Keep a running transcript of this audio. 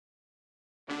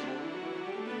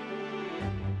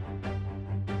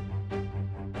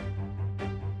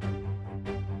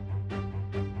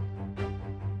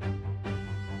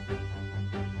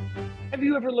Have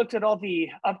you ever looked at all the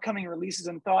upcoming releases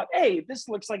and thought, hey, this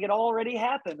looks like it already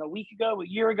happened a week ago, a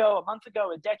year ago, a month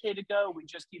ago, a decade ago? We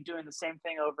just keep doing the same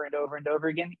thing over and over and over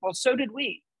again. Well, so did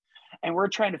we. And we're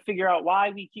trying to figure out why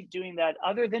we keep doing that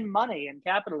other than money and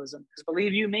capitalism. Because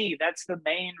believe you me, that's the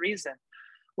main reason.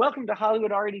 Welcome to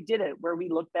Hollywood Already Did It, where we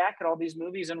look back at all these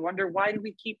movies and wonder, why do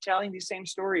we keep telling these same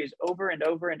stories over and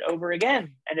over and over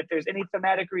again? And if there's any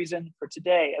thematic reason for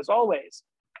today, as always,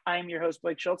 I'm your host,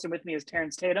 Blake Schultz, and with me is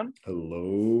Terrence Tatum.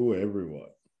 Hello, everyone.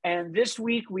 And this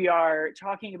week we are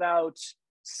talking about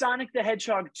Sonic the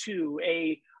Hedgehog 2,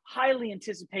 a highly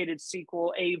anticipated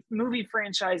sequel, a movie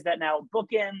franchise that now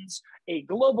bookends a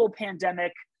global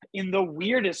pandemic in the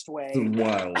weirdest way.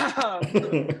 Wild.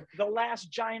 The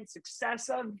last giant success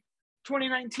of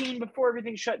 2019 before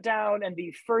everything shut down, and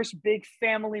the first big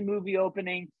family movie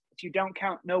opening. If you don't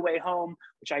count No Way Home,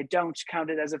 which I don't count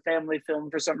it as a family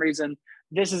film for some reason,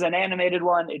 this is an animated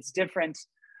one. It's different.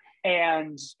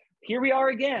 And here we are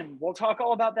again. We'll talk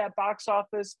all about that box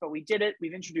office, but we did it.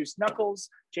 We've introduced Knuckles.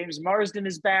 James Marsden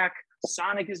is back.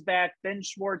 Sonic is back. Ben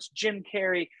Schwartz, Jim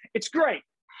Carrey. It's great.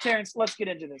 Terrence, let's get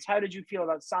into this. How did you feel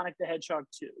about Sonic the Hedgehog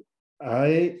 2?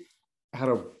 I had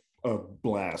a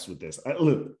blast with this.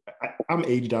 I'm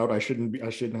aged out. I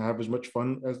shouldn't have as much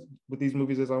fun as with these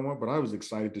movies as I want, but I was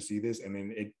excited to see this, and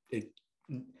then it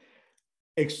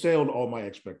excelled all my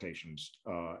expectations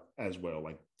as well.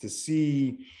 Like, to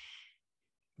see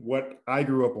what I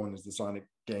grew up on is the Sonic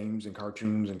games and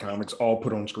cartoons and comics all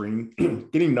put on screen.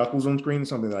 Getting Knuckles on screen is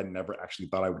something that I never actually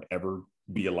thought I would ever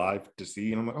be alive to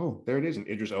see. And I'm like, oh, there it is. And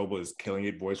Idris Elba is killing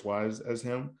it voice-wise as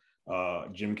him.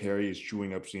 Jim Carrey is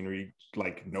chewing up scenery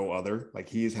like no other. Like,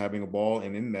 he is having a ball.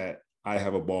 And in that, I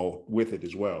have a ball with it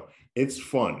as well. It's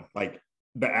fun. Like,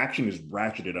 the action is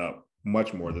ratcheted up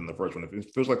much more than the first one.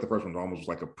 It feels like the first one almost was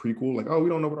like a prequel. Like, oh, we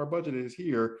don't know what our budget is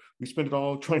here. We spent it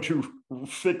all trying to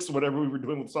fix whatever we were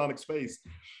doing with Sonic Space.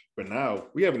 But now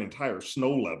we have an entire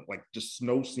snow level, like just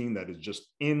snow scene that is just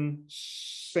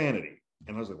insanity.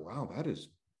 And I was like, wow, that is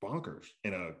bonkers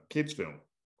in a kid's film.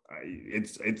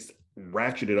 It's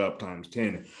ratcheted up times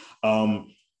 10.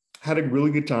 Had a really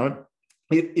good time.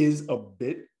 It is a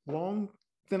bit long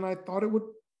than I thought it would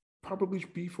probably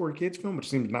be for a kid's film, which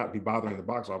seems not to be bothering the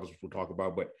box office, which we'll talk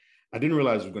about. But I didn't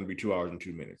realize it was going to be 2 hours and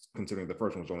 2 minutes, considering the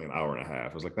first one was only an hour and a half.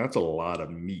 I was like, that's a lot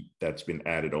of meat that's been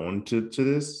added on to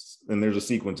this. And there's a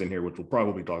sequence in here, which we'll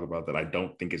probably talk about, that I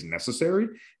don't think is necessary.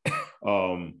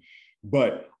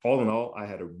 But all in all, I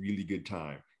had a really good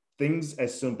time. Things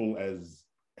as simple as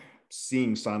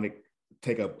seeing Sonic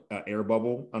take a air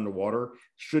bubble underwater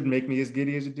should make me as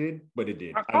giddy as it did, but it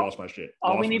did. I lost my shit.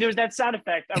 All we needed was that sound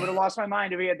effect. I would have lost my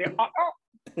mind if we had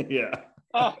the Yeah.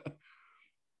 Oh.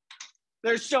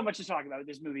 There's so much to talk about with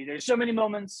this movie. There's so many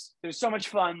moments. There's so much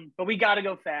fun, but we got to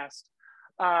go fast.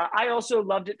 I also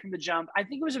loved it from the jump. I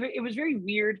think it was very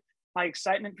weird, my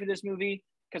excitement for this movie,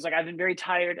 because like I've been very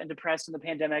tired and depressed in the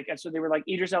pandemic, and so they were like,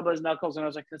 Idris Elba's Knuckles, and I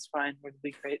was like, that's fine, it'll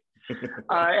be great.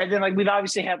 And then like we've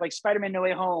obviously had like Spider-Man No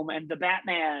Way Home and the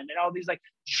Batman and all these like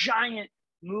giant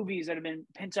movies that have been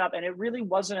pent up, and it really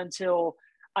wasn't until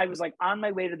I was like on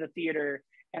my way to the theater.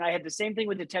 And I had the same thing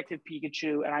with Detective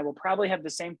Pikachu, and I will probably have the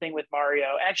same thing with Mario.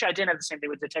 Actually, I didn't have the same thing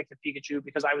with Detective Pikachu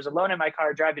because I was alone in my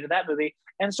car driving to that movie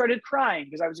and started crying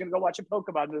because I was going to go watch a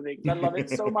Pokemon movie because I love it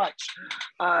so much.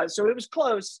 So it was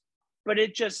close, but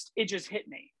it just hit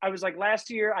me. I was like, last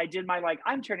year I did my like,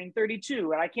 I'm turning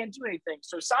 32 and I can't do anything.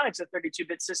 So Sonic's a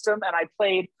 32-bit system, and I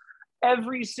played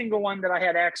every single one that I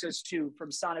had access to,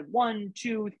 from Sonic 1,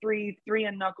 2, 3, 3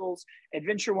 and Knuckles,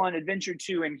 Adventure 1, Adventure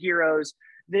 2, and Heroes.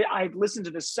 I listened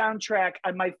to the soundtrack.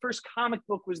 My first comic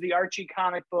book was the Archie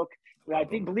comic book. I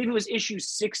believe it was issue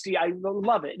 60. I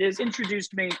love it. It has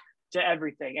introduced me to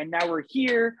everything. And now we're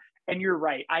here, and you're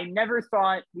right. I never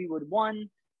thought we would,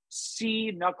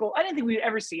 see Knuckles. I didn't think we'd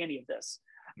ever see any of this.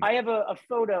 I have a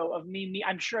photo of me.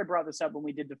 I'm sure I brought this up when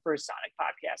we did the first Sonic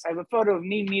podcast. I have a photo of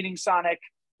me meeting Sonic,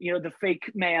 the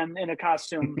fake man in a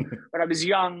costume when I was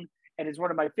young. And it's one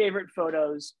of my favorite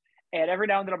photos. And every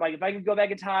now and then I'm like, if I could go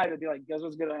back in time, I'd be like, guess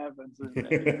what's going to happen?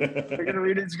 They're going to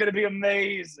read it. It's going to be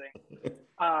amazing.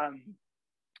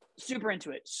 Super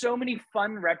into it. So many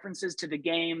fun references to the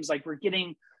games. Like, we're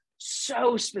getting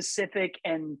so specific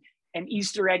and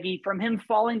Easter eggy, from him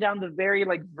falling down the very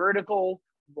like vertical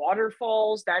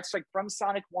waterfalls. That's like from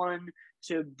Sonic 1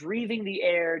 to breathing the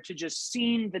air to just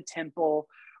seeing the temple.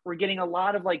 We're getting a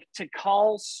lot of like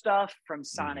Tikal stuff from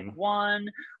Sonic 1.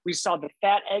 We saw the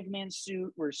fat Eggman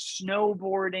suit. We're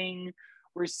snowboarding.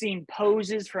 We're seeing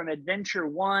poses from Adventure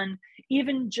 1.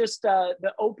 Even just the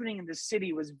opening in the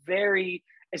city was very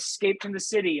Escape from the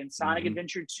City and Sonic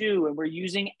Adventure 2. And we're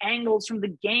using angles from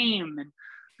the game. And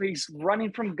He's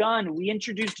running from Gun. We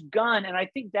introduced Gun, and I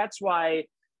think that's why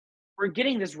we're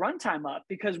getting this runtime up,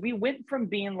 because we went from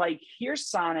being like, here's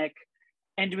Sonic,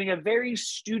 and doing a very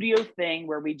studio thing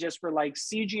where we just were like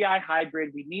CGI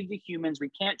hybrid. We need the humans. We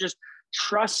can't just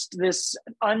trust this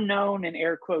unknown, in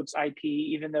air quotes, IP,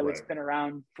 even though it's been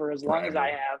around for as long as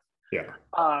I have.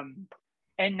 Yeah.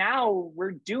 And now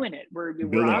we're doing it. We're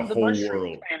building on a the whole mushroom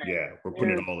world. planet. Yeah, we're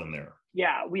putting it all in there.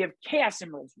 Yeah, we have Chaos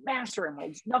Emeralds, Master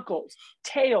Emeralds, Knuckles,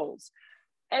 Tails,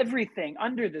 everything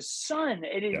under the sun.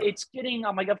 It's getting,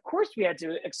 I'm like, of course we had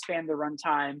to expand the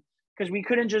runtime, because we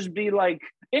couldn't just be like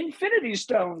Infinity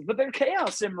Stones, but they're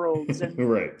Chaos Emeralds. And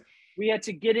right. We had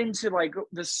to get into like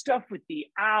the stuff with the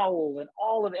owl and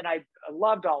all of it. And I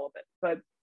loved all of it. But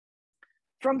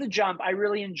from the jump, I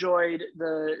really enjoyed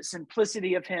the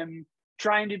simplicity of him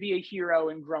trying to be a hero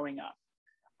and growing up.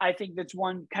 I think that's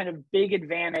one kind of big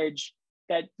advantage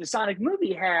that the Sonic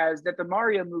movie has that the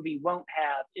Mario movie won't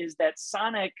have, is that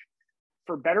Sonic,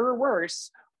 for better or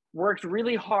worse, worked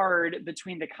really hard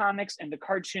between the comics and the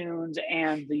cartoons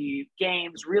and the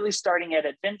games, really starting at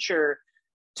Adventure,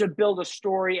 to build a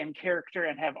story and character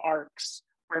and have arcs,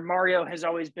 where Mario has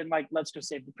always been like, let's go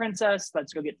save the princess,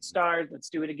 let's go get the stars, let's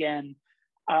do it again.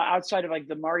 Outside of like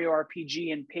the Mario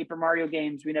RPG and Paper Mario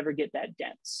games, we never get that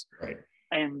dense. Right.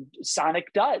 And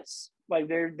Sonic does. Like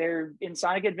they're in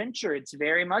Sonic Adventure, it's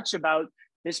very much about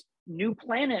this new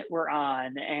planet we're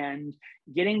on and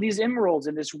getting these emeralds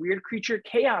and this weird creature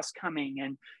Chaos coming,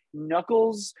 and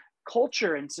Knuckles'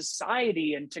 culture and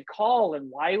society and Tikal, and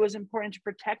why it was important to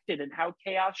protect it, and how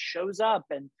Chaos shows up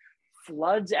and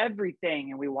floods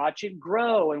everything, and we watch it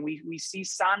grow, and we see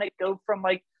Sonic go from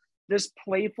like this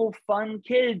playful fun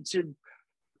kid to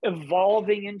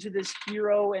evolving into this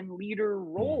hero and leader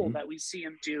role that we see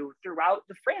him do throughout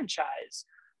the franchise.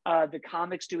 The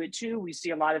comics do it too. We see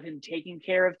a lot of him taking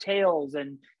care of Tails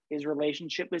and his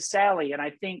relationship with Sally. And I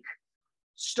think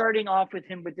starting off with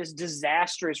him with this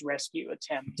disastrous rescue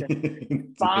attempt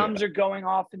and bombs are going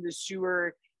off in the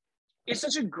sewer, it's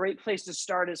such a great place to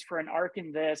start as for an arc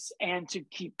in this and to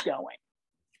keep going.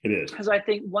 It is. Because I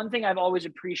think one thing I've always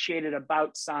appreciated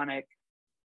about Sonic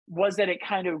was that it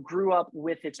kind of grew up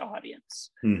with its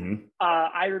audience.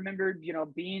 I remember,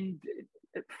 being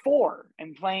 4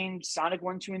 and playing Sonic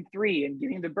 1, 2, and 3 and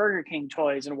getting the Burger King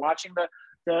toys and watching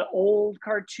the old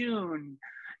cartoon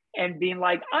and being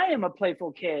like, I am a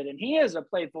playful kid and he is a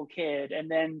playful kid. And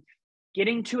then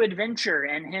getting to Adventure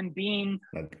and him being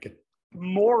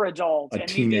more adult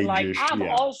and me being like, I'm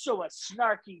also a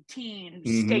snarky teen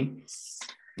who skates.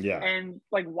 Yeah. And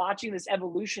like watching this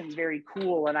evolution is very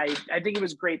cool. And I think it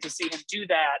was great to see him do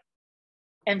that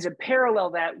and to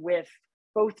parallel that with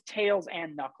both Tails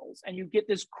and Knuckles. And you get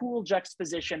this cool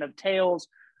juxtaposition of Tails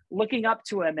looking up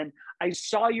to him. And I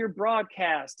saw your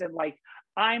broadcast and like,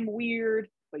 I'm weird,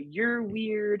 but you're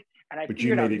weird. And I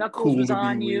figured out Knuckles was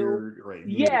on you. Right.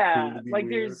 Yeah. Like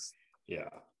weird. It's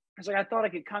like, I thought I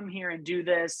could come here and do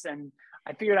this. And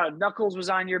I figured out Knuckles was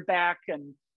on your back.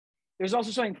 And there's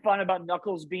also something fun about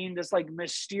Knuckles being this like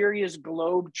mysterious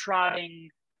globe-trotting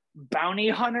bounty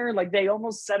hunter. Like they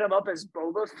almost set him up as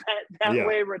Boba Fett that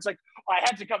way, where it's like, I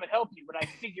had to come and help you, but I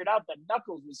figured out that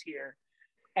Knuckles was here.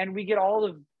 And we get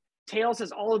Tails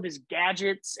has all of his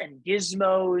gadgets and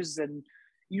gizmos, and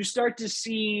you start to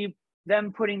see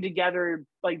them putting together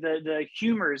like the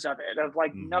humors of it, of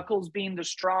like Knuckles being the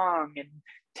strong and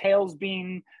Tails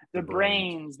being the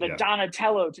brains, the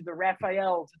Donatello to the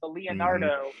Raphael to the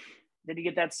Leonardo. Then you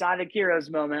get that Sonic Heroes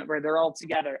moment where they're all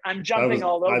together. I'm jumping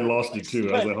all over. I lost it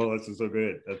too. I was like, oh, that's so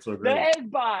good. That's so great. The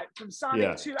Eggbot from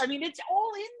Sonic 2. I mean, it's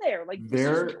all in there. Like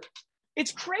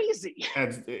it's crazy.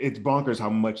 It's bonkers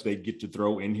how much they get to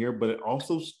throw in here, but it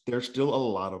also, there's still a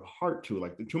lot of heart to it.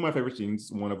 Like the 2 of my favorite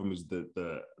scenes, one of them is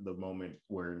the moment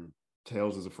where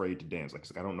Tails is afraid to dance. Like,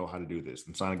 I don't know how to do this.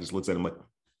 And Sonic just looks at him like,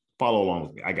 follow along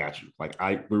with me. I got you. Like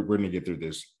we're going to get through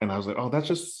this. And I was like, oh, that's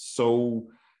just so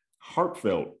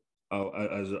heartfelt.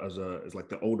 As like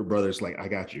the older brother, it's like, I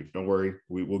got you. Don't worry.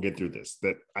 We'll get through this.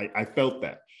 That I felt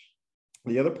that.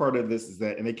 The other part of this is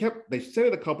that, and they said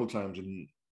it a couple of times in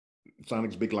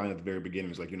Sonic's big line at the very beginning,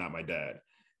 is like, you're not my dad.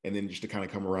 And then just to kind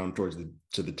of come around towards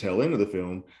the tail end of the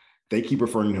film, they keep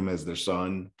referring to him as their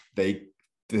son. They're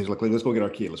like, let's go get our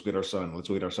kid. Let's get our son. Let's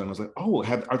go get our son. I was like, oh,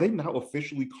 are they now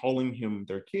officially calling him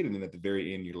their kid? And then at the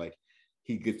very end, you're like,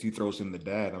 he throws him the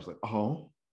dad. I was like,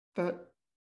 oh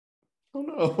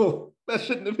no, that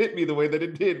shouldn't have hit me the way that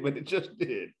it did, but it just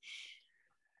did.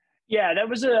 Yeah, that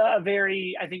was a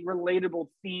very, I think, relatable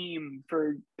theme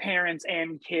for parents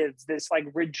and kids, this like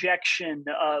rejection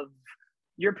of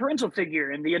your parental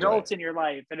figure and the adults in your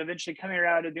life, and eventually coming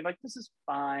around and being like, this is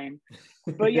fine.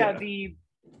 But the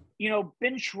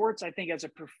Ben Schwartz, I think as a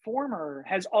performer,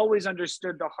 has always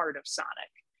understood the heart of Sonic.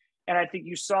 And I think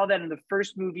you saw that in the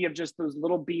first movie of just those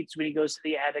little beats when he goes to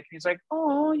the attic and he's like,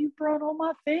 oh, you brought all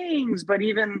my things. But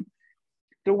even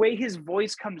the way his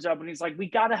voice comes up and he's like, we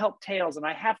got to help Tails and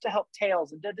I have to help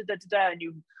Tails and da da da da da. And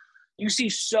you see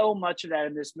so much of that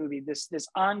in this movie, this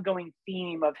ongoing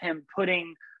theme of him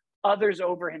putting others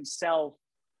over himself,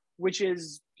 which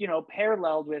is,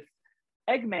 paralleled with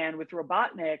Eggman, with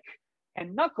Robotnik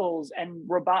and Knuckles, and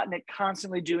Robotnik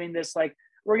constantly doing this, like,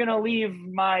 we're going to leave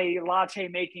my latte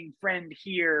making friend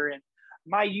here and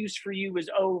my use for you is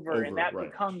over. And that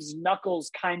becomes Knuckles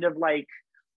kind of like,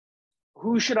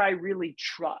 who should I really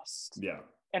trust? Yeah.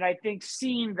 And I think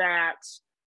seeing that,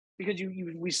 because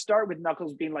we start with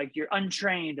Knuckles being like, you're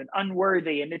untrained and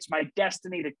unworthy, and it's my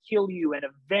destiny to kill you and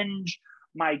avenge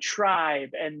my tribe.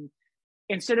 And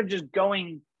instead of just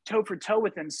going toe for toe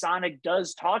with him, Sonic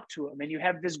does talk to him. And you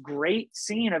have this great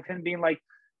scene of him being like,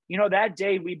 that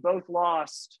day we both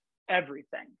lost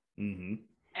everything. Mm-hmm.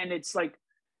 And it's like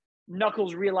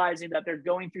Knuckles realizing that they're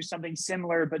going through something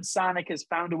similar, but Sonic has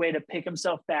found a way to pick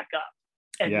himself back up.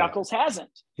 And Knuckles hasn't.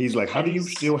 He's like, how do you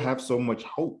still have so much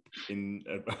hope in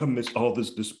amidst all this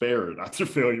despair after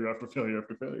failure after failure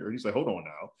after failure? And he's like, hold on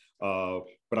now.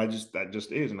 But that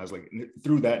just is. And I was like,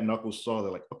 through that, Knuckles saw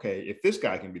that, like, okay, if this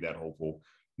guy can be that hopeful,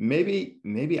 maybe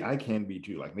I can be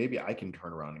too. Like, maybe I can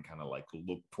turn around and kind of like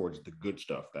look towards the good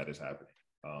stuff that is happening.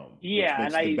 Yeah,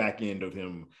 which makes the back end of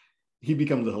him, he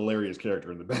becomes a hilarious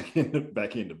character in the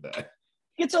back end of that.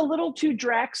 It's a little too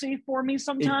Draxy for me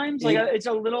sometimes. It's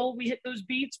a little, we hit those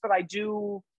beats, but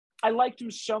I liked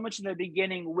him so much in the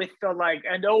beginning with the like,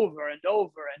 and over and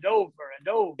over and over and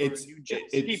over.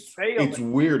 Keep failing. It's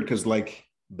weird because like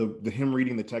the him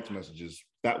reading the text messages,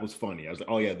 that was funny. I was like,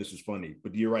 oh yeah, this is funny.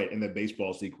 But you're right, in the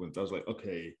baseball sequence, I was like,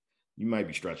 okay, you might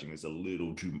be stretching this a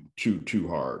little too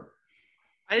hard.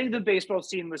 I think the baseball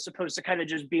scene was supposed to kind of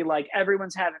just be like,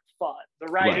 everyone's having fun. The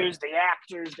writers, the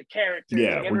actors, the characters.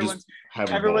 Yeah,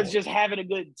 like everyone's just having a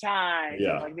good time.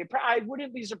 Yeah. Like I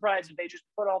wouldn't be surprised if they just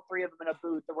put all three of them in a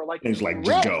booth and were like, it's like,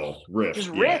 just go, riff.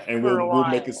 Just riff and we'll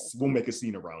make a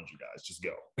scene around you guys. Just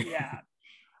go. Yeah.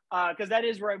 Because that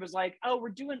is where I was like, oh,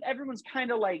 everyone's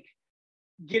kind of like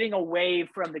getting away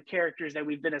from the characters that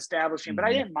we've been establishing, but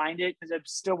I didn't mind it because I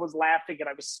still was laughing and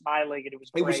I was smiling and it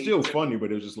was great. It was still funny,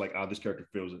 but it was just like, this character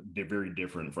feels very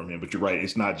different from him. But you're right,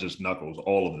 it's not just Knuckles.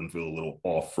 All of them feel a little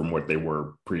off from what they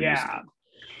were previously. Yeah,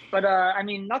 but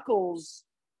Knuckles,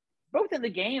 both in the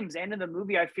games and in the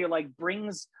movie, I feel like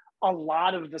brings a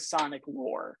lot of the Sonic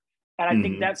lore, and I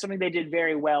think that's something they did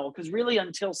very well. Because really,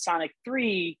 until Sonic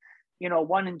 3,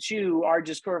 1 and 2 are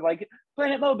just sort of like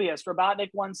Planet Mobius. Robotnik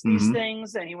wants these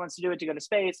things and he wants to do it to go to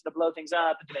space, to blow things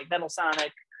up, and to make Metal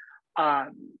Sonic.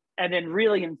 And then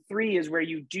really in 3 is where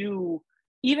you do,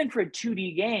 even for a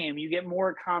 2D game, you get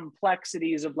more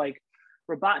complexities of like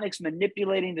Robotnik's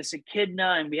manipulating this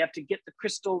echidna and we have to get the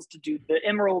crystals to do the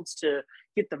emeralds to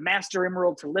get the Master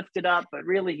Emerald to lift it up. But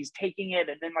really he's taking it.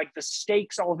 And then like the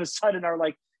stakes all of a sudden are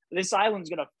like, this island's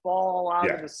going to fall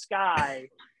out of the sky.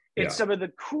 It's some of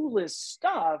the coolest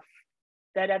stuff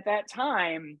that at that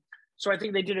time. So I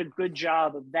think they did a good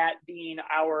job of that being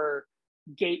our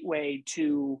gateway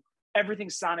to everything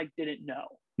Sonic didn't know.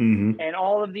 And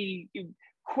all of the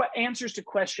answers to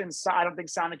questions I don't think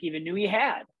Sonic even knew he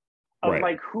had of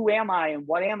like, who am I and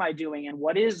what am I doing and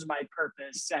what is my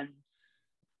purpose, and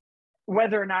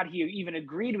whether or not he even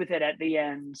agreed with it at the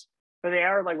end. But they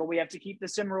are like, well, we have to keep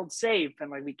this emerald safe and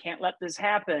like we can't let this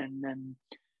happen. And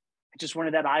I just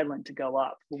wanted that island to go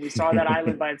up. When we saw that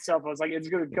island by itself, I was like, it's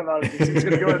going to come out. It's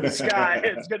going to go in the sky.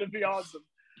 It's going to be awesome.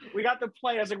 We got the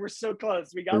plane. I was like, we're so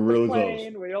close. We got the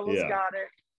plane. We almost got it.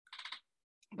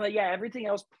 But yeah, everything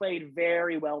else played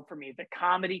very well for me. The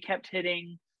comedy kept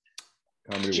hitting.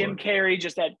 Jim Carrey,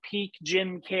 just that peak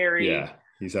Jim Carrey. Yeah,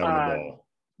 he's having a ball.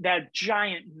 That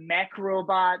giant mech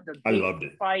robot, I loved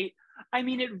it. Fight. I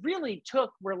mean, it really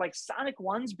took where like Sonic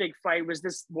 1's big fight was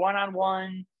this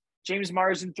one-on-one. James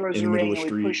Marsden throws a ring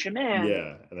and we push him in.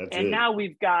 Yeah, and now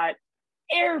we've got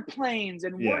airplanes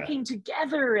and working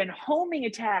together and homing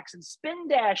attacks and spin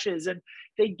dashes. And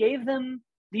they gave them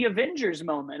the Avengers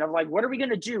moment of like, what are we going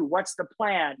to do? What's the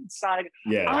plan? Sonic,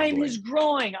 I'm his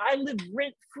growing. I live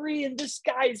rent-free in this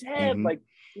guy's head. Like,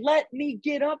 let me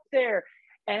get up there.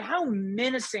 And how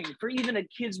menacing for even a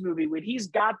kid's movie when he's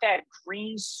got that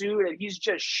green suit and he's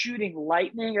just shooting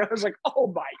lightning. I was like,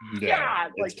 oh my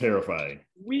God. It's terrifying.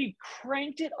 We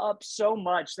cranked it up so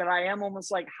much that I am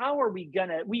almost like, how are we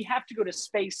we have to go to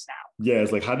space now. Yeah,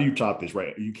 it's like, how do you top this,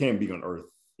 right? You can't be on Earth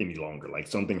any longer. Like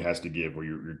something has to give where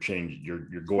you're changing,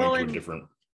 you're going to a different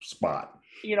spot.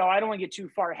 You know, I don't want to get too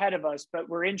far ahead of us, but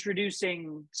we're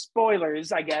introducing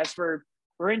spoilers, I guess.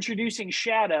 We're introducing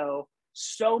Shadow.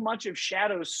 So much of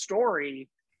Shadow's story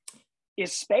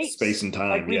is space and time.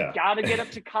 Like, we've got to get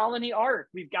up to Colony Arc.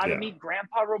 We've got to meet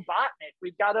Grandpa Robotnik.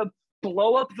 We've got to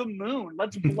blow up the moon.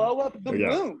 Let's blow up the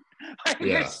moon.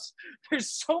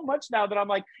 There's so much now that I'm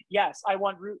like, yes, I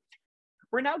want Root.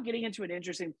 We're now getting into an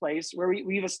interesting place where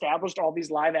we've established all these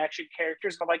live action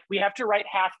characters. I'm like, we have to write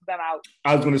half of them out.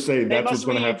 I was going to say that's what's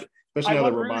going to happen. Especially I now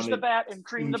want that Rouge the Bat and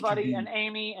Cream the Buddy and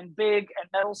Amy and Big and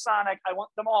Metal Sonic. I want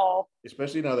them all.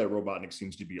 Especially now that Robotnik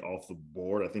seems to be off the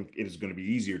board, I think it is going to be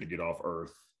easier to get off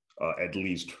Earth, at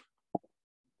least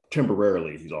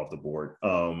temporarily. He's off the board.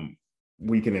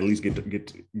 We can at least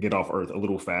get off Earth a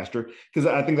little faster, because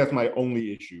I think that's my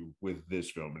only issue with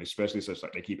this film, and especially such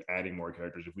like they keep adding more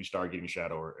characters. If we start getting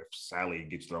Shadow, or if Sally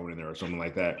gets thrown in there or something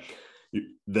like that,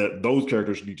 those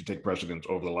characters need to take precedence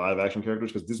over the live action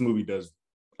characters, because this movie does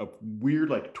a weird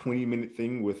like 20-minute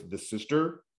thing with the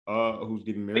sister who's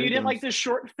getting married. But you didn't like the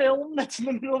short film that's in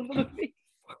the middle of the movie?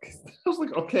 I was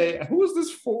like, okay, who is this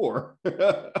for?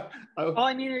 Well,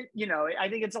 I mean, you know, I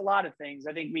think it's a lot of things.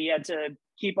 I think we had to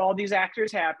keep all these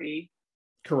actors happy.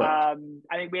 Correct.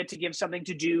 I think we had to give something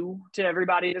to do to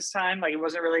everybody this time. Like, it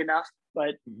wasn't really enough,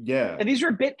 but yeah. And these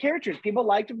were bit characters. People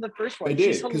liked them the first one. They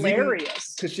did. She's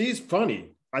hilarious. Because she's funny.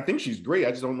 I think she's great.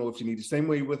 I just don't know if she needs the same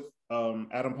way with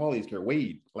Adam Pauly's character,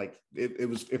 Wade. Like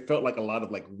it felt like a lot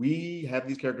of like, we have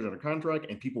these characters under contract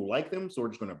and people like them, so we're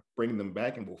just gonna bring them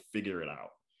back and we'll figure it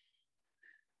out.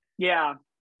 Yeah.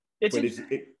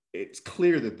 It's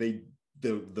clear that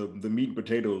the meat and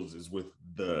potatoes is with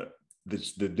the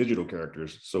digital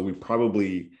characters. So we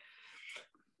probably,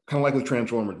 kind of like with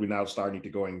Transformers, we now starting to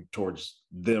going towards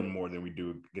them more than we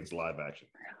do against live action.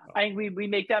 I think we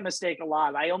make that mistake a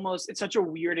lot. It's such a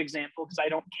weird example because I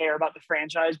don't care about the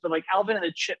franchise, but like Alvin and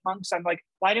the Chipmunks, I'm like,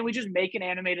 why didn't we just make an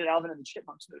animated Alvin and the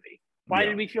Chipmunks movie? Why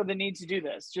did we feel the need to do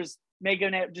this? Just make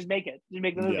it. Just make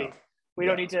the movie. Yeah. We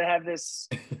don't need to have this.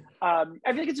 I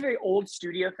think it's a very old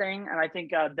studio thing. And I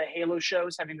think the Halo show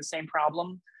is having the same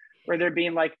problem where they're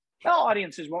being like, well,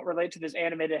 audiences won't relate to this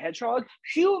animated hedgehog.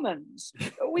 Humans.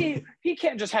 He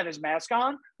can't just have his mask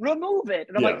on. Remove it.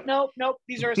 And I'm like, nope.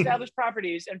 These are established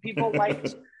properties. And people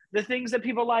liked the things that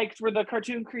people liked were the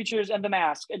cartoon creatures and the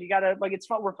mask. And you gotta it's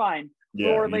fun. We're fine. Yeah,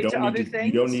 we'll relate to other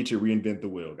things. You don't need to reinvent the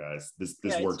wheel, guys. This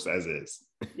works as is.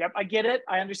 Yep, I get it.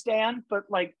 I understand. But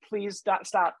like, please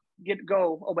stop.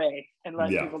 Go away and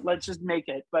let people. Let's just make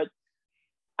it. But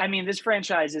I mean, this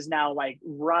franchise is now like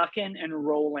rocking and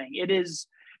rolling. It is.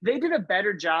 They did a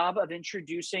better job of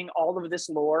introducing all of this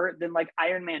lore than like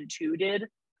Iron Man 2 did.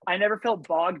 I never felt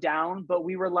bogged down, but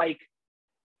we were like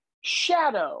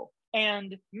Shadow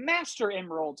and Master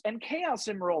Emeralds and Chaos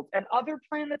Emeralds and other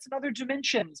planets and other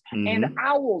dimensions and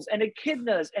owls and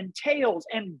echidnas and tails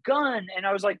and gun. And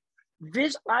I was like,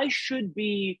 I should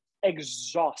be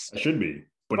exhausted. I should be,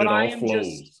 but it all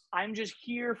flows. I'm just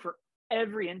here for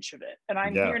every inch of it. And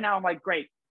I'm here now. I'm like, great,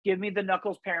 give me the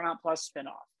Knuckles Paramount Plus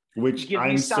spinoff. Which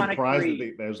I'm surprised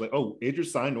that they was like, oh,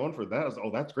 Idris signed on for that. I was like,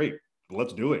 oh, that's great.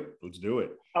 Let's do it.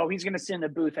 Oh, he's going to sit in the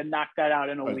booth and knock that out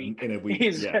in a week.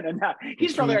 He's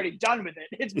he's probably already done with it.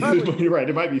 It's probably you're right.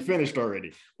 It might be finished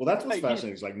already. Well, that's what's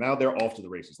fascinating. It's like now they're off to the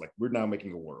races. Like, we're now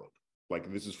making a world. Like,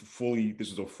 this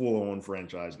is a full-on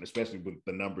franchise, and especially with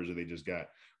the numbers that they just got.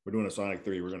 We're doing a Sonic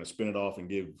 3. We're going to spin it off and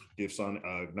give Sonic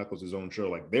Knuckles his own show.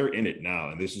 Like, they're in it now,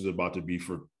 and this is about to be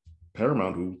for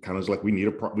Paramount, who kind of is like, we need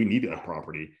a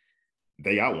property.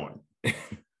 They got one.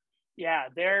 Yeah,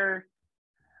 they're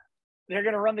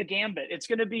going to run the gambit. It's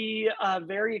going to be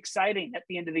very exciting at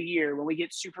the end of the year when we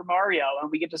get Super Mario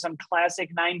and we get to some classic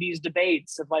 90s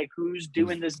debates of like who's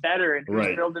doing this better and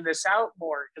who's building this out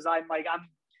more. Because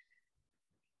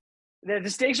the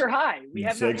stakes are high. We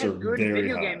have not had good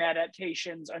video game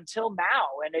adaptations until now,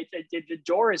 and the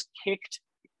door is kicked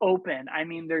open. I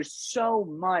mean, there's so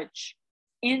much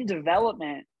in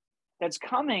development that's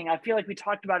coming. I feel like we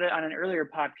talked about it on an earlier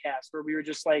podcast where we were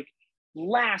just like,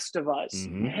 Last of Us,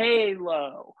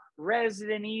 Halo,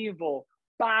 Resident Evil,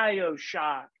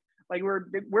 BioShock. Like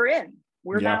we're in.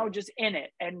 We're now just in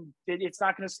it, and it's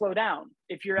not going to slow down.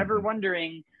 If you're ever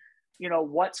wondering,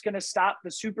 what's going to stop the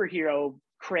superhero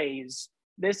craze,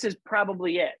 this is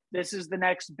probably it. This is the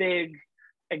next big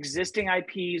existing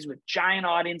IPs with giant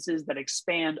audiences that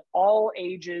expand all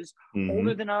ages,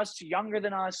 older than us, younger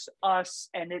than us,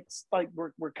 and it's like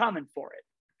we're coming for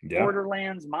it.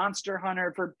 Borderlands, Monster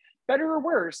Hunter, for better or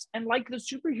worse. And like the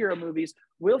superhero movies,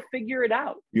 we'll figure it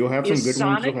out. You'll have some Is good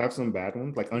ones. Sonic You'll have some bad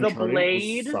ones. Like the Uncharted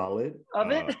Blade was solid.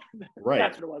 of it? Right.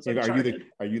 That's what it was. Like, Uncharted.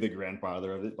 are you the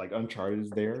grandfather of it? Like Uncharted is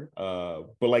there.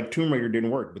 But like Tomb Raider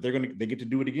didn't work, but they get to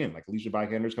do it again. Like Alicia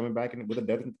Vikander's coming back with a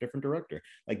different director.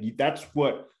 Like that's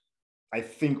what I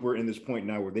think we're in this point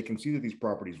now where they can see that these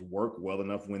properties work well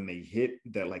enough when they hit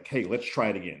that, like, hey, let's try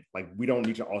it again. Like, we don't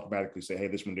need to automatically say, hey,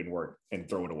 this one didn't work and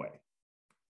throw it away.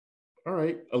 All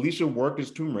right, Alicia worked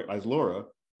as as Laura.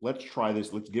 Let's try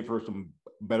this. Let's give her some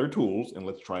better tools and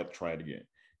let's try it again.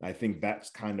 And I think that's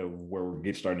kind of where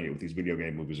we're starting to get with these video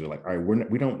game movies. They're like, all right,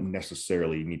 we don't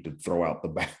necessarily need to throw out the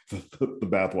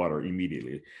bathwater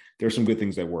immediately. There's some good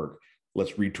things that work.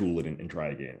 Let's retool it and try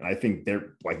again. And I think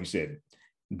they're, like you said,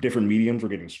 different mediums. We're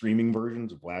getting streaming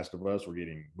versions of Last of Us. We're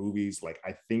getting movies. Like,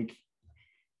 I think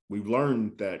we've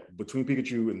learned that between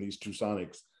Pikachu and these two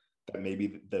Sonics, that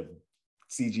maybe the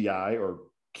CGI or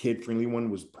kid-friendly one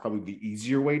was probably the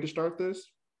easier way to start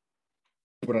this.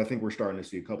 But I think we're starting to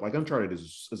see a couple. Like Uncharted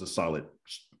is a solid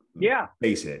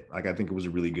base hit. Like, I think it was a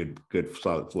really good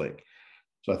solid flick.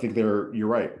 So I think you're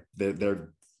right. They're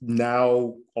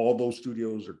now all those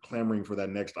studios are clamoring for that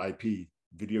next IP.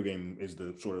 Video game is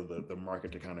the sort of the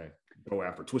market to kind of go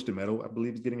after. Twisted Metal, I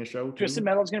believe, is getting a show too. Twisted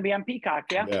Metal is going to be on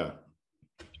Peacock. Yeah,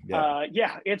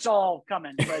 it's all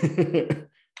coming. But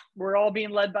we're all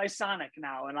being led by Sonic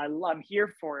now, and I'm here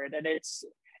for it. And it's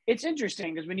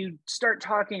interesting because when you start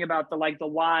talking about the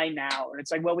why now, and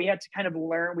it's like, well, we had to kind of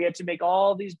learn, we had to make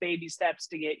all these baby steps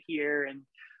to get here. And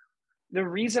the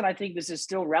reason I think this is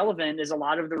still relevant is a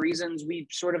lot of the reasons we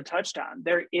sort of touched on.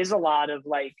 There is a lot of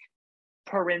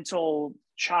parental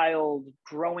child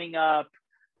growing up,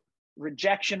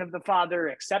 rejection of the father,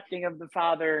 accepting of the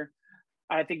father.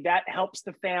 I think that helps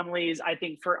the families. I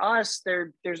think for us,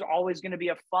 there's always going to be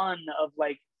a fun of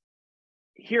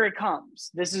here it comes.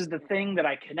 This is the thing that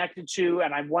I connected to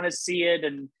and I want to see it.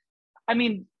 And I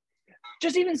mean,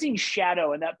 just even seeing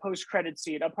Shadow in that post-credit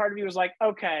scene, a part of me was like,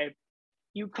 okay,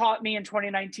 you caught me in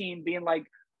 2019 being like,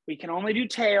 we can only do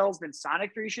Tails, then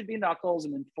Sonic 3 should be Knuckles,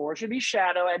 and then 4 should be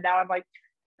Shadow. And now I'm like,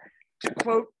 to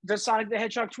quote the Sonic the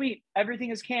Hedgehog tweet, everything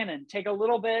is canon. Take a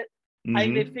little bit. Mm-hmm. I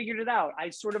think they figured it out. I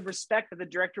sort of respect that the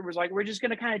director was like, we're just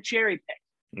going to kind of cherry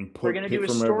pick. We're going to do a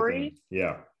story. Everything.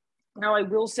 Yeah. Now, I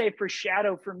will say for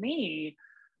Shadow, for me,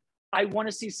 I want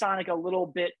to see Sonic a little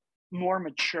bit more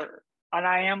mature. And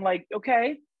I am like,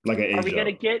 okay, are we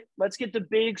going to let's get the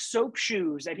big soap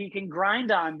shoes that he can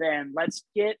grind on then. Let's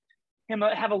get him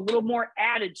have a little more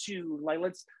attitude.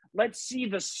 Let's see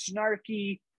the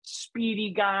snarky,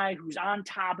 speedy guy who's on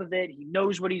top of it. He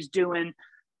knows what he's doing.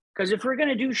 Because if we're going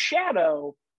to do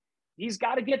Shadow, he's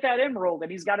got to get that emerald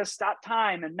and he's got to stop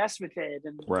time and mess with it.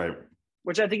 And right.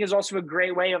 Which I think is also a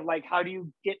great way of how do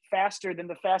you get faster than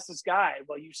the fastest guy?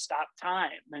 Well, you stop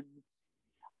time. And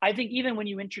I think even when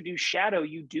you introduce Shadow,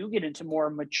 you do get into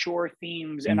more mature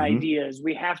themes and ideas.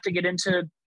 We have to get into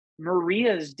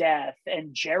Maria's death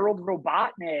and Gerald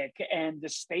Robotnik and the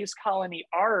space colony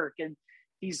arc and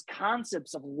these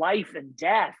concepts of life and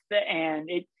death.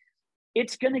 And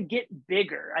it's going to get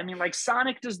bigger. I mean,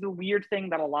 Sonic does the weird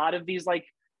thing that a lot of these,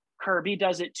 Kirby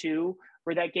does it too,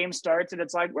 where that game starts and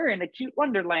it's like, we're in a cute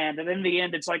wonderland. And in the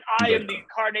end, it's like, I am the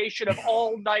incarnation of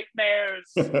all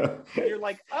nightmares. And you're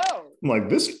like, oh. I'm like,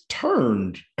 this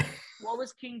turned. What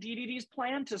was King Dedede's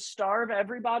plan? To starve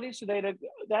everybody so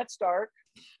that's dark.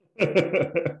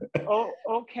 Oh,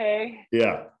 okay.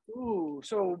 Yeah. Ooh,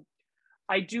 so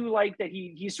I do like that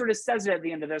he sort of says it at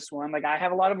the end of this one. I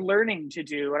have a lot of learning to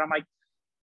do. And I'm like,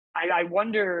 I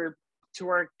wonder to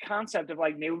our concept of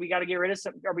maybe we got to get rid of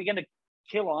some, are we going to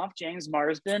kill off James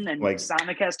Marsden and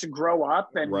Sonic has to grow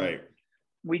up and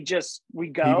we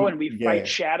go and we fight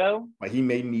Shadow? He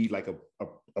may need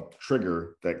a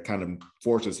trigger that kind of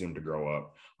forces him to grow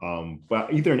up.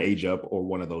 But either an age up or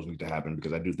one of those need to happen,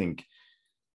 because I do think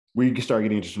we can start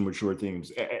getting into some mature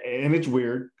things. And it's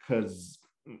weird because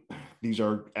these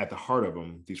are at the heart of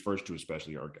them. These first two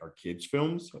especially are kids'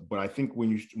 films. But I think when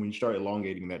you start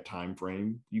elongating that time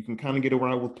frame, you can kind of get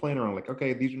around with playing around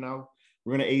okay, these are now,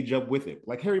 we're going to age up with it.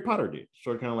 Like Harry Potter did.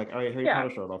 Sort of kind of all right, Harry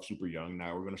Potter started off super young.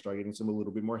 Now we're going to start getting some a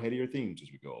little bit more headier themes as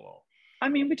we go along. I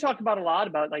mean, we talk about a lot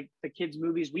about the kids'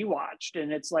 movies we watched.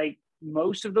 And it's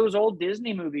most of those old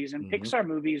Disney movies and Pixar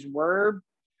movies were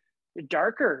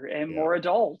darker and more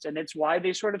adult, and it's why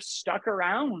they sort of stuck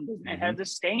around and had the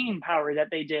staying power that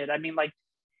they did. I mean,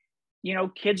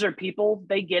 kids are people,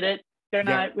 they get it. They're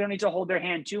not, we don't need to hold their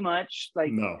hand too much.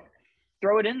 No,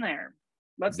 throw it in there.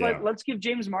 Let's give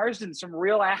James Marsden some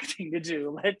real acting to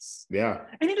do. And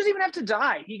he doesn't even have to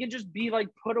die. He can just be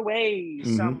put away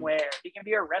somewhere. He can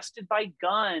be arrested by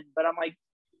gun. But I'm like,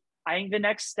 I think the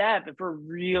next step, if we're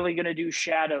really going to do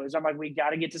Shadows, I'm like, we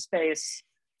got to get to space.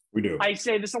 We do. I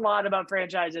say this a lot about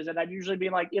franchises, and I'd usually be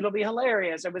like, it'll be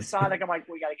hilarious. And with Sonic, I'm like,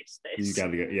 we got to get to space. You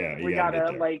got to get, yeah. We got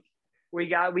to, like,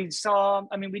 we saw,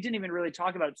 I mean, we didn't even really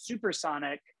talk about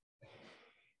Supersonic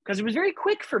because it was very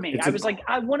quick for me. I was like,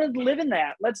 I want to live in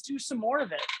that. Let's do some more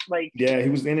of it. Like, yeah, he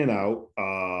was in and out.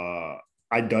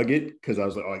 I dug it because I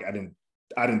was like, I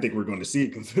didn't think we were going to see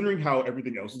it, considering how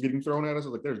everything else is getting thrown at us. I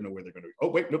was like, there's no way they're going to. Oh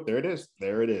wait, nope, there it is.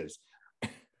 There it is.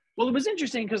 Well, it was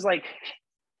interesting because like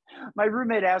my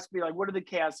roommate asked me like, what do the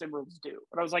Chaos Emeralds do?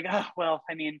 And I was like, oh, well,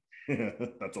 I mean,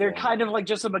 they're kind of like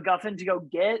just a MacGuffin to go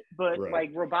get, but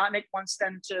like Robotnik wants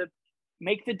them to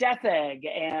make the Death Egg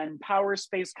and power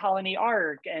Space Colony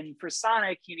Arc, and for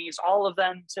Sonic, he needs all of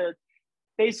them to.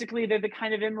 Basically, they're the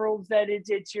kind of emeralds that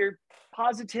it's your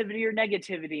positivity or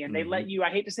negativity, and they let you, I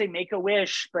hate to say make a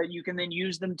wish, but you can then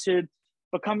use them to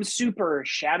become super.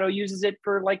 Shadow uses it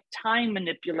for like time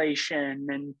manipulation,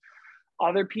 and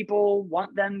other people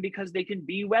want them because they can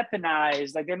be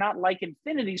weaponized. Like they're not like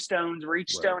Infinity Stones where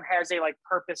each stone has a like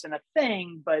purpose and a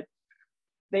thing, but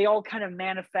they all kind of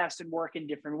manifest and work in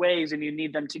different ways, and you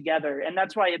need them together. And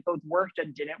that's why it both worked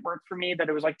and didn't work for me, that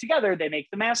it was like together they make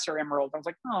the Master Emerald. I was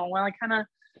like, oh, well, I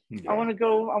want to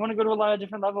go to a lot of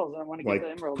different levels. And I want to get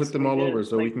the emeralds. Put them all over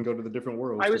so we can go to the different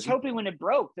worlds. I was hoping when it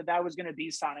broke that was going to be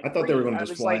Sonic. I thought they were going to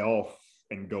just fly off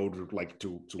and go to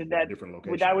a different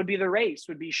location. That would be the race,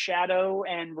 would be Shadow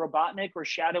and Robotnik, or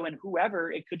Shadow and whoever.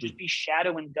 It could just be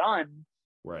Shadow and Gunn.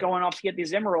 Going off to get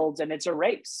these emeralds, and it's a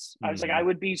race. I was like, I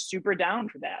would be super down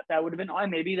for that. That would have been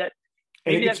maybe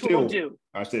that's what we'll do.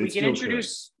 We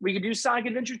can do Sonic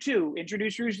Adventure 2,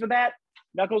 introduce Rouge the Bat,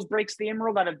 Knuckles breaks the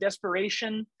emerald out of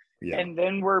desperation, and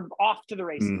then we're off to the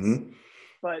races.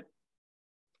 But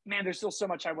man, there's still so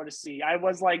much I want to see. I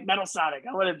was like Metal Sonic.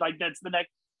 I wanted like that's the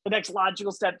next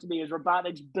logical step to me is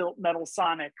Robotnik's built Metal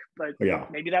Sonic, but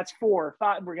maybe that's 4 or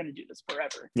 5. We're gonna do this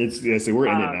forever. We're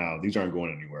in it now. These aren't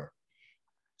going anywhere.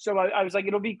 So I was like,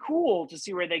 it'll be cool to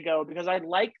see where they go, because I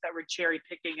like that we're cherry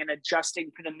picking and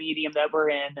adjusting for the medium that we're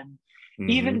in, and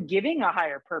even giving a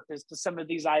higher purpose to some of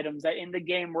these items that in the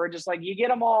game we're just like, you get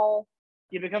them all,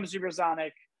 you become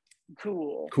Supersonic,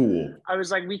 cool. I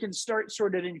was like, we can start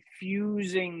sort of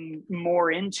infusing more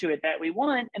into it that we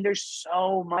want. And there's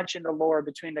so much in the lore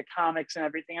between the comics and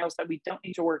everything else that we don't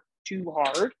need to work too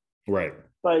hard. Right.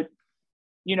 But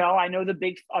you know, I know the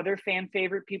big other fan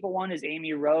favorite people one is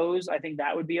Amy Rose. I think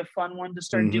that would be a fun one to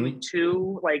start doing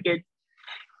too. Like it.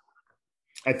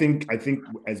 I think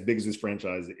as big as this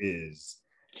franchise is,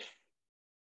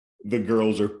 the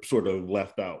girls are sort of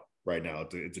left out right now.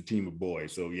 It's a team of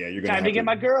boys. So yeah, you're gonna time have to get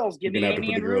my girls. Give me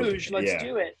Amy and Rouge. Let's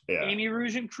do it. Yeah. Amy,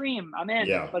 Rouge, and Cream. I'm in.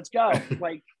 Yeah. Let's go.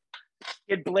 Like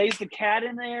get Blaze the Cat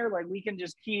in there. Like we can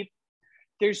just keep.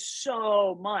 There's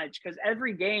so much, because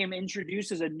every game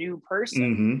introduces a new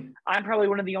person. I'm probably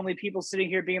one of the only people sitting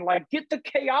here being like, get the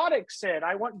Chaotix in.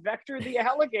 I want Vector the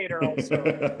Alligator also.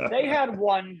 They had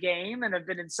one game and have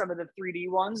been in some of the 3D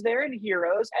ones. They're in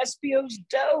Heroes. Espio's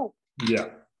dope. Yeah.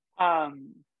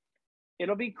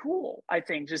 It'll be cool, I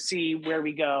think, to see where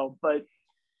we go. But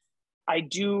I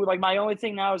do, like, my only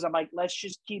thing now is I'm like, let's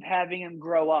just keep having him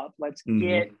grow up. Let's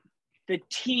get the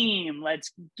team,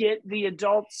 let's get the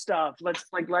adult stuff, let's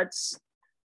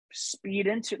speed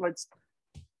into, let's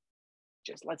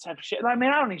have shit. I mean,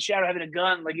 I don't need Shadow having a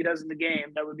gun like he does in the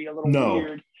game. That would be a little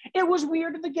weird. It was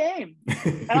weird in the game,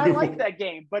 and I like that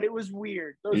game, but it was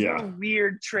weird. Those were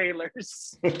weird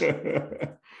trailers.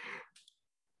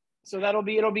 So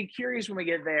it'll be curious when we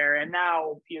get there. And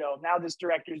now this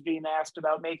director is being asked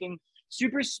about making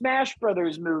Super Smash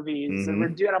Brothers movies, and we're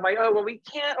doing. I'm like, oh well, we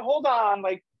can't. Hold on,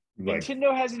 like.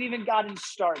 Nintendo hasn't even gotten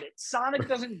started. Sonic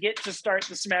doesn't get to start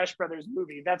the Smash Brothers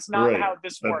movie. That's not how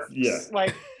this works. Yeah.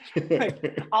 Like,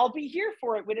 I'll be here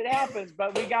for it when it happens,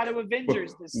 but we got to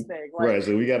Avengers this thing. Like,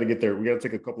 so we got to get there. We got to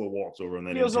take a couple of walks over, and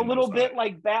then feels a little bit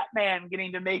like Batman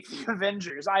getting to make the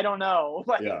Avengers. I don't know.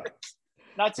 Like,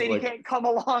 not saying he can't come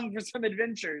along for some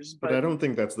adventures, but I don't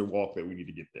think that's the walk that we need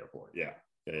to get there for. Yeah.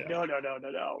 No.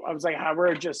 I was like,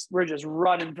 we're just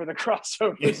running for the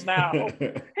crossovers now.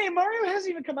 Hey, Mario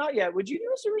hasn't even come out yet. Would you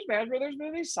do a Super Smash Brothers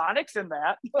movie? Sonic's in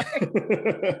that.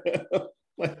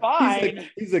 Fine.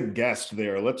 He's a guest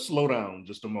there. Let's slow down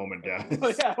just a moment,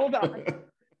 guys. Yeah, hold on.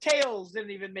 Tails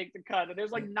didn't even make the cut.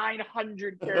 There's like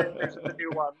 900 characters in the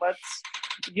new one. Let's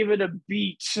give it a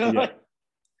beat. But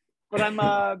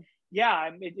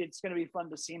it's going to be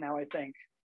fun to see now, I think.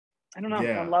 I don't know.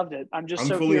 I loved it. I'm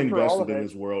so fully invested in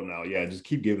this world now. Yeah, just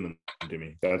keep giving them to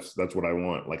me. That's what I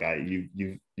want. Like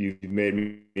you've made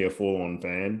me a full-on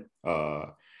fan.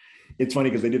 it's funny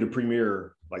because they did a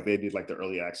premiere, like they did like the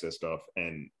early access stuff,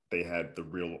 and they had the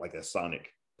real like a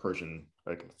Sonic person,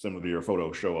 like similar to your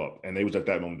photo, show up, and it was at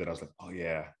that moment that I was like, oh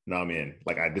yeah, no, I'm in.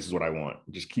 Like this is what I want.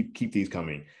 Just keep these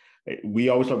coming. We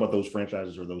always talk about those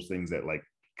franchises or those things that like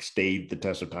stayed the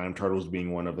test of time. Turtles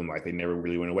being one of them. Like they never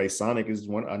really went away. Sonic is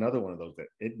another one of those that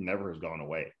it never has gone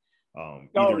away.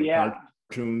 Either in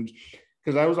cartoons,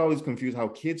 because I was always confused how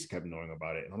kids kept knowing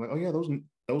about it, and I'm like, oh yeah,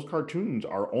 those cartoons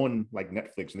are on like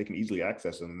Netflix and they can easily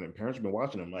access them, and parents have been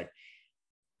watching them. Like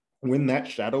when that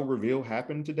shadow reveal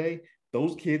happened today,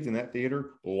 those kids in that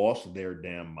theater lost their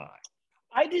damn mind.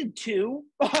 I did too.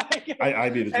 I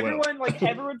did as well.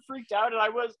 Everyone freaked out,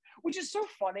 and which is so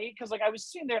funny because like I was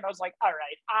sitting there and I was like, all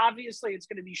right, obviously it's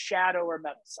going to be Shadow or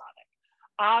Metal Sonic.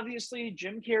 Obviously,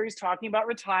 Jim Carrey's talking about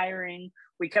retiring.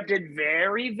 We kept it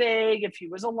very vague if he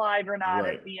was alive or not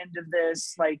at the end of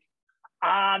this. Like,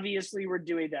 obviously we're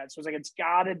doing that. So it's like, it's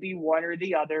got to be one or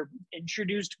the other.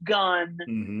 Introduced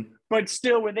Gunn, but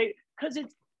still because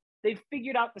they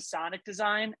figured out the Sonic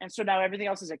design, and so now everything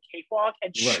else is a cakewalk.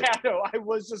 And Shadow, I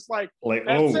was just like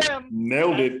that's him.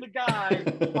 Nailed it. The guy.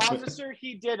 Officer,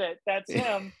 he did it. That's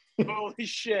him. Holy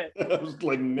shit. I was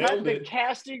like, nailed it. The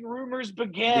casting rumors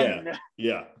begin.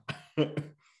 Yeah.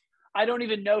 I don't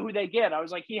even know who they get. I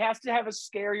was like, he has to have a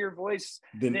scarier voice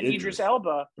than Idris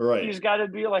Elba. Right. He's got to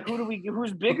be like,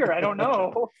 who's bigger? I don't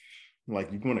know.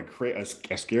 Like, you want to create a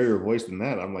scarier voice than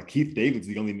that? I'm like, Keith David's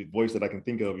the only voice that I can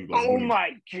think of. Like, oh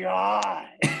my God.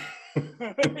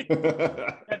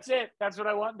 That's it. That's what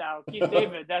I want now. Keith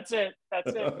David. That's it.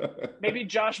 Maybe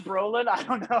Josh Brolin. I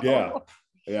don't know.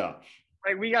 Yeah.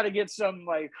 Like, we got to get some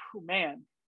like, oh, man.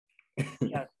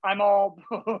 Yeah, I'm all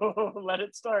let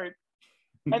it start.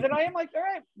 And then I am like, all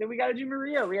right, then we got to do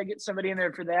Maria. We got to get somebody in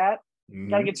there for that.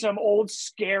 Got to get some old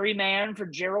scary man for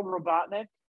Gerald Robotnik.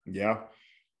 Yeah.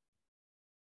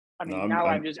 I mean,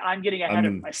 I'm getting ahead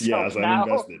of myself now. I'm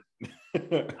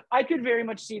invested. I could very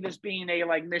much see this being a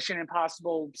like Mission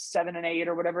Impossible 7 and 8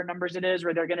 or whatever numbers it is,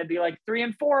 where they're going to be like 3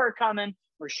 and 4 are coming.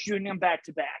 We're shooting them back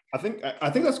to back. I think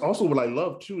that's also what I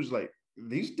love too, is like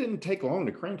these didn't take long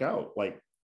to crank out. Like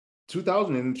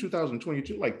 2000 and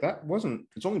 2022, like that wasn't.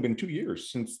 It's only been 2 years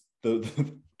since the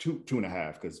two and a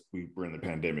half, because we were in the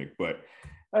pandemic, but.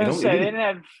 They didn't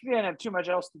have too much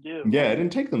else to do. Yeah, it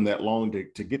didn't take them that long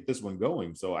to get this one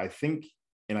going. So I think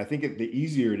the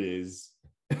easier it is,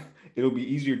 it'll be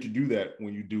easier to do that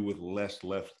when you do with less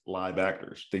live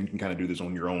actors. Then you can kind of do this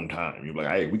on your own time. You're like,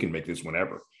 hey, we can make this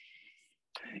whenever.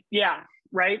 Yeah,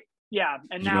 right. Yeah,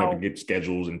 and you now don't have to get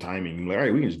schedules and timing. You're like, all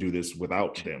right, we can just do this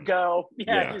without them. Go,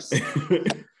 just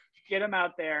get them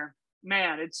out there.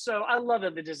 Man, it's so. I love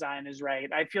that the design is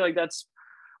right. I feel like that's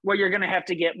what you're going to have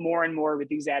to get more and more with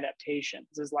these adaptations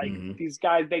is like these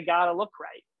guys, they got to look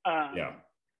right.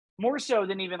 More so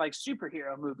than even like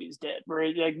superhero movies did,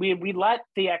 where like we let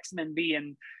the X-Men be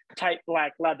in tight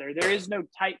black leather. There is no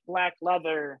tight black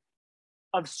leather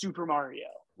of Super Mario.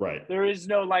 Right. There is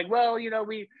no like, well,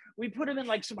 we put him in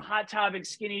like some Hot Topic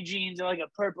skinny jeans and like a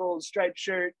purple striped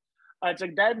shirt. It's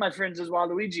like, that, my friends, is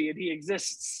Waluigi and he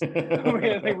exists.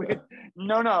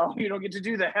 No, you don't get to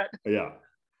do that. Yeah.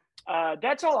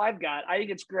 That's all I've got. I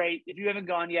think it's great. If you haven't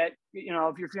gone yet,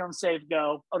 if you're feeling safe,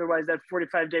 go. Otherwise, that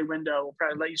 45-day window will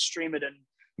probably let you stream it in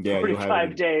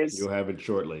 45 days. You'll have it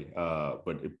shortly.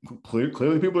 But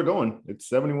clearly people are going. It's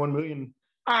 71 million.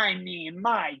 I mean,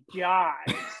 my God,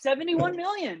 71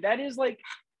 million. That is like,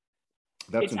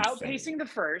 it's insane. Outpacing the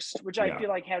first, which I feel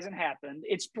like hasn't happened.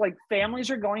 It's like families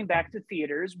are going back to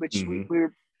theaters, which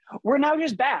we're now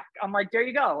just back. I'm like, there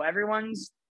you go.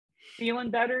 Everyone's feeling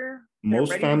better.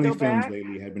 Most family films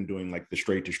lately have been doing like the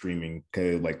straight to streaming,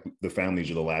 like the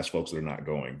families are the last folks that are not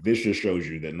going. This just shows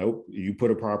you that nope, you put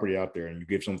a property out there and you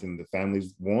give something the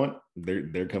families want,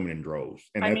 they're coming in droves.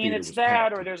 And I mean, it's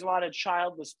that, or there's a lot of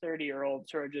childless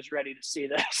 30-year-olds who are just ready to see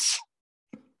this.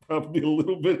 Probably a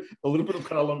little bit of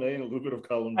column A and a little bit of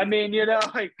column B. I mean,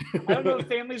 like, I don't know if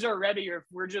families are ready or if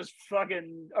we're just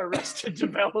fucking Arrested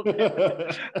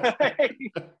Development.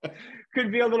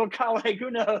 Could be a little like,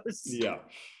 who knows? Yeah.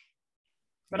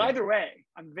 But either way,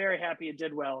 I'm very happy it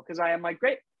did well, because I am like,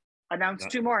 great, announce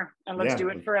 2 more and let's do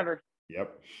it forever.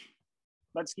 Yep.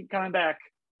 Let's keep coming back.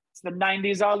 It's the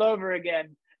 90s all over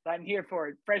again. I'm here for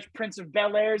it. Fresh Prince of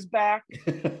Bel-Air's back.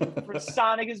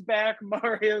 Sonic is back.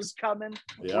 Mario's coming.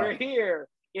 Yeah. We're here.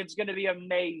 It's going to be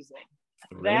amazing.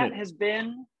 That has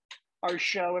been our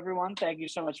show, everyone. Thank you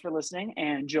so much for listening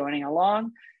and joining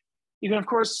along. You can, of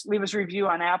course, leave us a review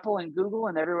on Apple and Google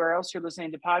and everywhere else you're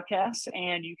listening to podcasts.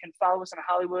 And you can follow us on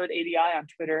Hollywood ADI on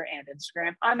Twitter and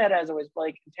Instagram. I'm at, as always,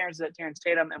 Blake. And Terrence is at Terrence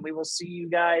Tatum. And we will see you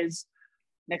guys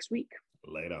next week.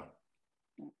 Later.